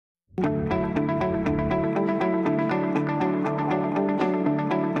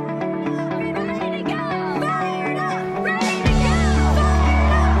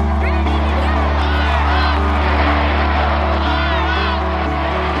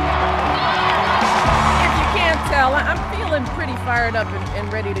fired up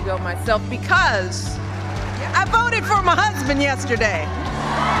and ready to go myself because I voted for my husband yesterday.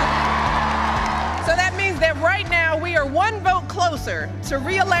 So that means that right now we are one vote closer to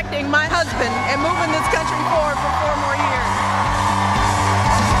re-electing my husband and moving this country forward for 4 more years.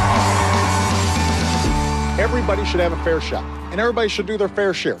 Everybody should have a fair shot, and everybody should do their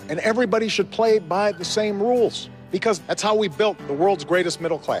fair share, and everybody should play by the same rules, because that's how we built the world's greatest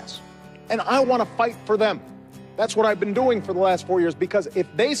middle class. And I want to fight for them. That's what I've been doing for the last 4 years, because if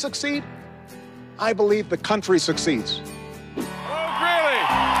they succeed, I believe the country succeeds. Hello, Greeley.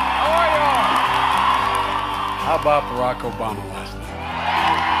 How are y'all? How about Barack Obama last night?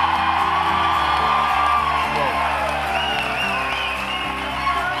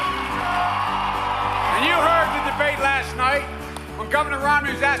 And you heard the debate last night when Governor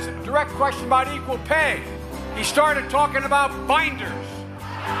Romney was asked a direct question about equal pay. He started talking about binders.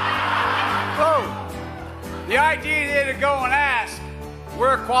 So, the idea to go and ask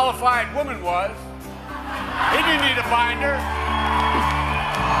where a qualified woman was, he didn't need a binder.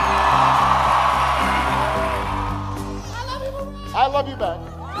 I love you back.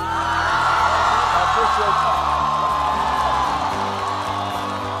 I appreciate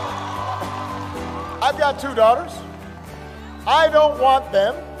you. I've got 2 daughters. I don't want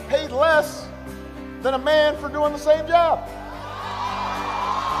them paid less than a man for doing the same job.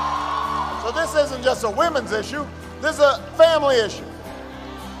 So this isn't just a women's issue. This is a family issue.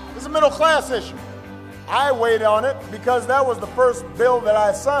 This is a middle class issue. I weighed on it because that was the first bill that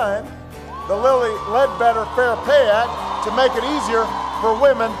I signed, the Lilly Ledbetter Fair Pay Act, to make it easier for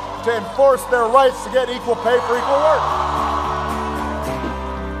women to enforce their rights to get equal pay for equal work.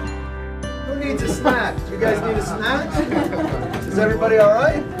 Who needs a snack? You guys need a snack? Is everybody all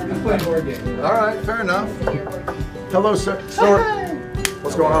right? We're playing board game. All right, fair enough. Hello, sir.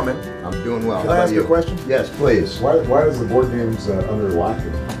 What's going on, man? I'm doing well. Can I ask you a question? Yes, please. Why is the board games under lock?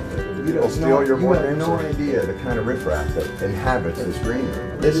 You don't steal your board games? You have no idea the kind of riffraff that inhabits this green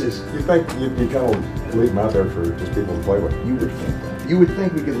room. This is. You think you kind of leave them out there for just people to play with? You would think that. You would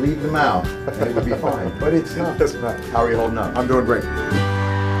think we could leave them out and it would be fine, but it's not. It's not. How are you holding up? I'm doing great. The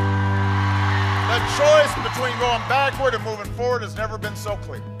choice between going backward and moving forward has never been so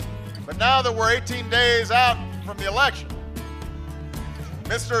clear. But now that we're 18 days out from the election,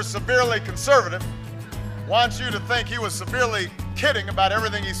 Mr. Severely Conservative wants you to think he was severely kidding about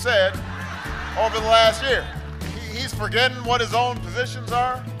everything he said over the last year. He's forgetting what his own positions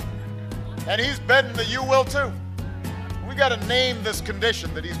are, and he's betting that you will too. We got to name this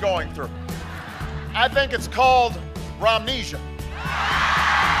condition that he's going through. I think it's called Romnesia.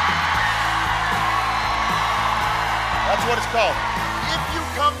 That's what it's called. If you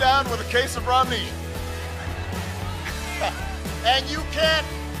come down with a case of Romnesia, and you can't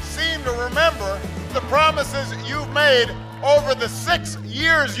seem to remember the promises you've made over the 6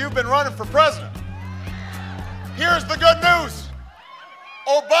 years you've been running for president, here's the good news.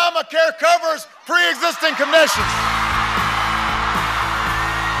 Obamacare covers pre-existing conditions.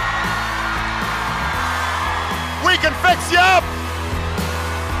 We can fix you up.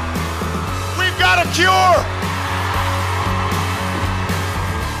 We've got a cure.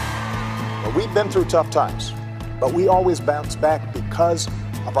 Well, we've been through tough times, but we always bounce back because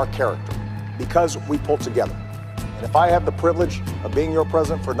of our character, because we pull together. And if I have the privilege of being your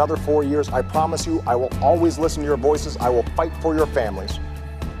president for another 4 years, I promise you I will always listen to your voices, I will fight for your families,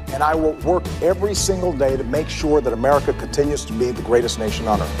 and I will work every single day to make sure that America continues to be the greatest nation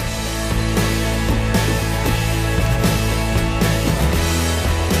on earth.